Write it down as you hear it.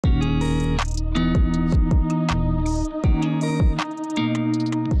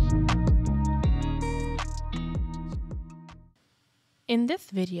In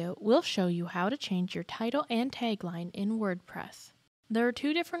this video, we'll show you how to change your title and tagline in WordPress. There are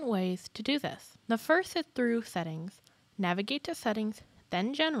two different ways to do this. The first is through Settings. Navigate to Settings,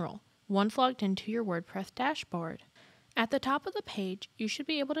 then General, once logged into your WordPress dashboard. At the top of the page, you should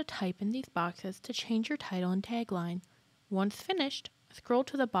be able to type in these boxes to change your title and tagline. Once finished, scroll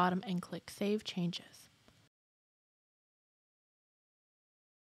to the bottom and click Save Changes.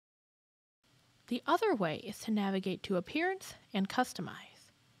 The other way is to navigate to Appearance and Customize.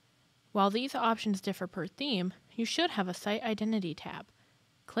 While these options differ per theme, you should have a Site Identity tab.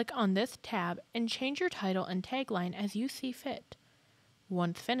 Click on this tab and change your title and tagline as you see fit.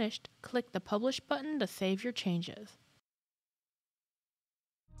 Once finished, click the Publish button to save your changes.